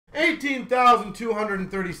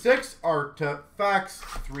18,236 Artifacts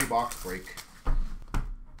 3-box break.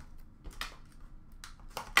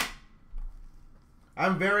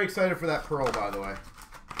 I'm very excited for that Pearl, by the way.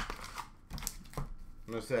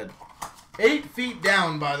 As I said, 8 feet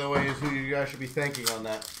down, by the way, is who you guys should be thanking on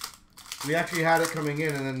that. We actually had it coming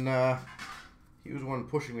in, and then he was the one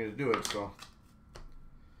pushing me to do it, so.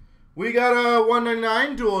 We got a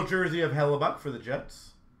 199 dual jersey of Hellebuck for the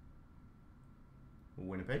Jets.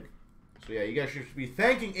 Winnipeg. So yeah, you guys should be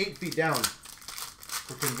thanking 8 feet down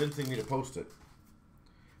for convincing me to post it.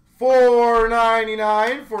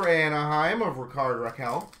 $4.99 for Anaheim of Rickard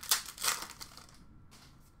Rakell.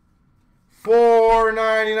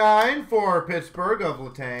 $4.99 for Pittsburgh of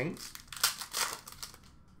Letang.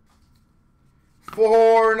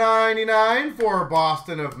 $4.99 for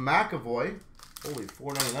Boston of McAvoy. Holy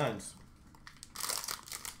 $4.99s.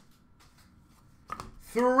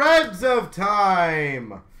 Threads of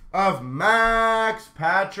Time of Max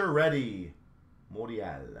Pacioretty.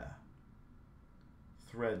 Morial.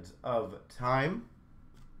 Threads of Time.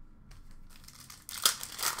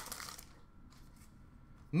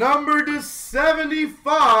 Number to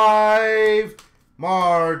 75,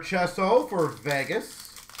 Marchesso for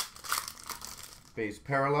Vegas. Base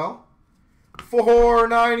parallel.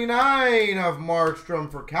 $4.99 of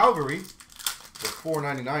Markstrom for Calgary. The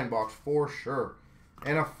 $4.99 box for sure.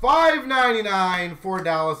 And a $5.99 for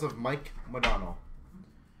Dallas of Mike Modano.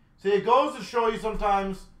 See, it goes to show you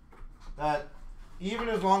sometimes that even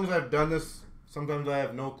as long as I've done this, sometimes I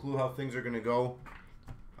have no clue how things are going to go.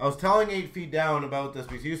 I was telling 8 feet down about this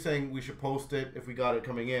because he was saying we should post it if we got it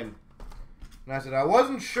coming in. And I said I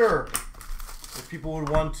wasn't sure if people would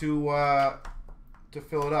want to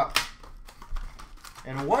fill it up.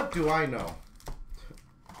 And what do I know?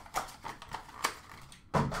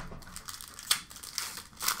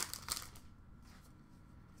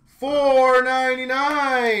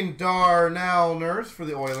 $4.99 Darnell Nurse for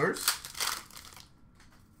the Oilers.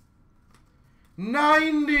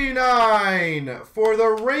 $99 for the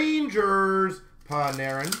Rangers,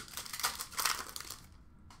 Panarin.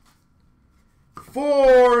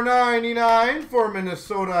 $4.99 for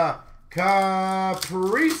Minnesota, Kaprizov.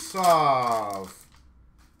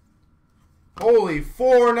 Holy,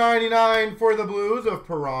 $4.99 for the Blues of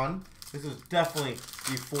Perron. This is definitely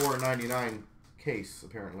the $4.99 case,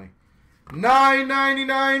 apparently.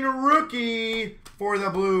 $9.99 rookie for the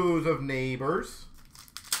Blues of Neighbors.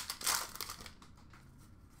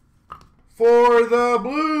 For the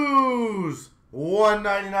Blues,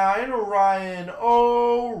 $1.99 Ryan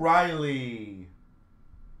O'Reilly.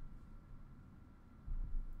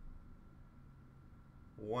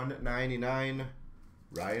 $1.99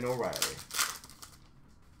 Ryan O'Reilly.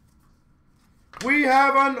 We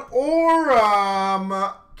have an Aurum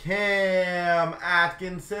Cam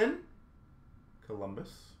Atkinson, Columbus.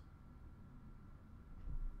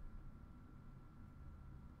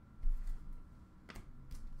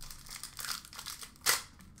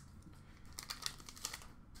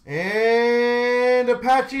 And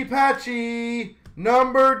Apache Patchy,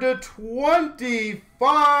 number to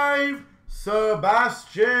 25,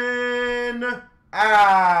 Sebastian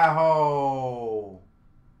Aho.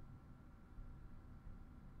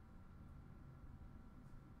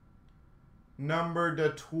 Number to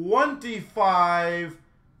 25,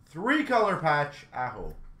 3-color patch,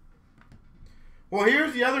 Aho. Well,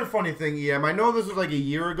 here's the other funny thing, EM. I know this was like a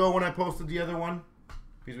year ago when I posted the other one,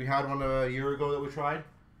 because we had one a year ago that we tried.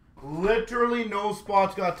 Literally no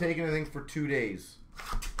spots got taken, I think, for 2 days.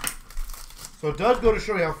 So it does go to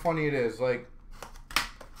show you how funny it is. Like,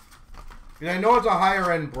 I know it's a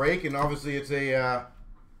higher end break, and obviously it's a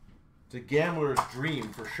gambler's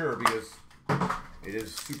dream for sure because it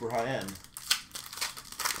is super high end.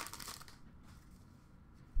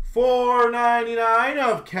 $4.99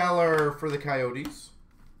 of Keller for the Coyotes.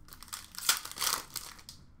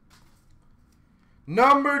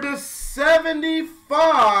 Number to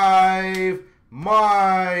 75,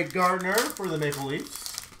 Mike Gardner for the Maple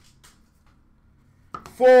Leafs.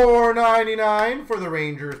 $4.99 for the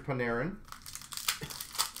Rangers, Panarin.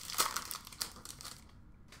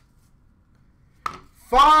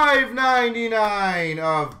 $5.99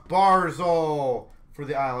 of Barzal for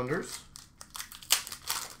the Islanders.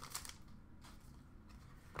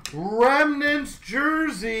 Remnants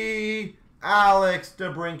jersey, Alex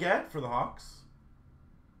DeBrincat for the Hawks.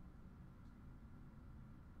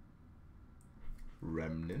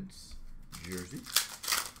 Remnants jersey.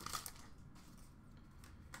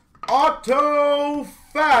 Auto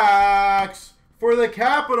Facts for the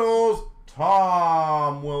Capitals,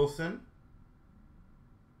 Tom Wilson.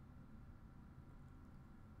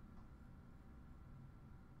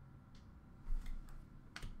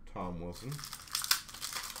 Tom Wilson.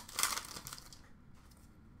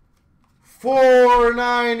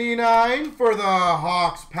 $4.99 for the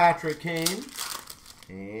Hawks, Patrick Kane.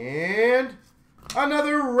 And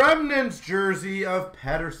another Remnants jersey of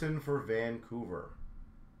Pettersson for Vancouver.